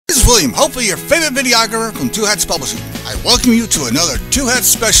William, hopefully your favorite videographer from Two Hats Publishing. I welcome you to another Two Hats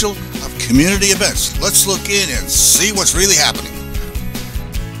special of community events. Let's look in and see what's really happening.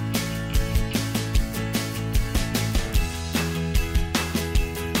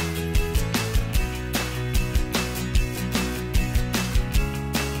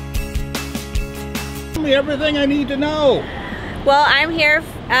 Tell me everything I need to know. Well, I'm here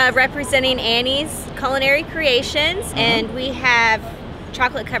representing Annie's Culinary Creations, and we have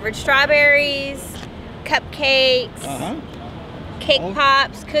chocolate covered strawberries, cupcakes, cake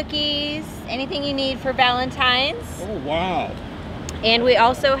pops, cookies, anything you need for Valentine's. Oh, wow. And we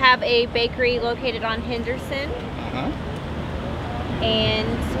also have a bakery located on Henderson.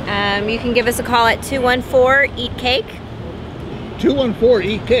 And you can give us a call at 214-EAT-CAKE.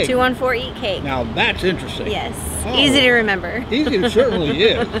 214-EAT-CAKE. 214-EAT-CAKE. Now that's interesting. Yes. Oh, Easy to remember. Easy, it certainly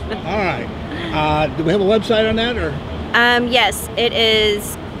is. All right. Do we have a website on that, or? Yes, it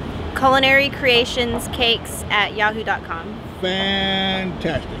is culinary-creations-cakes@yahoo.com.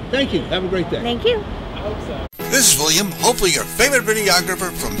 Fantastic. Thank you. Have a great day. Thank you. I hope so. This is William, hopefully your favorite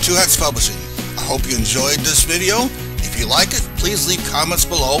videographer from Two Hats Publishing. I hope you enjoyed this video. If you like it, please leave comments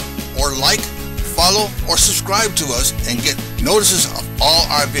below, or like, follow, or subscribe to us and get notices of all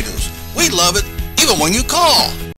our videos. We love it, even when you call.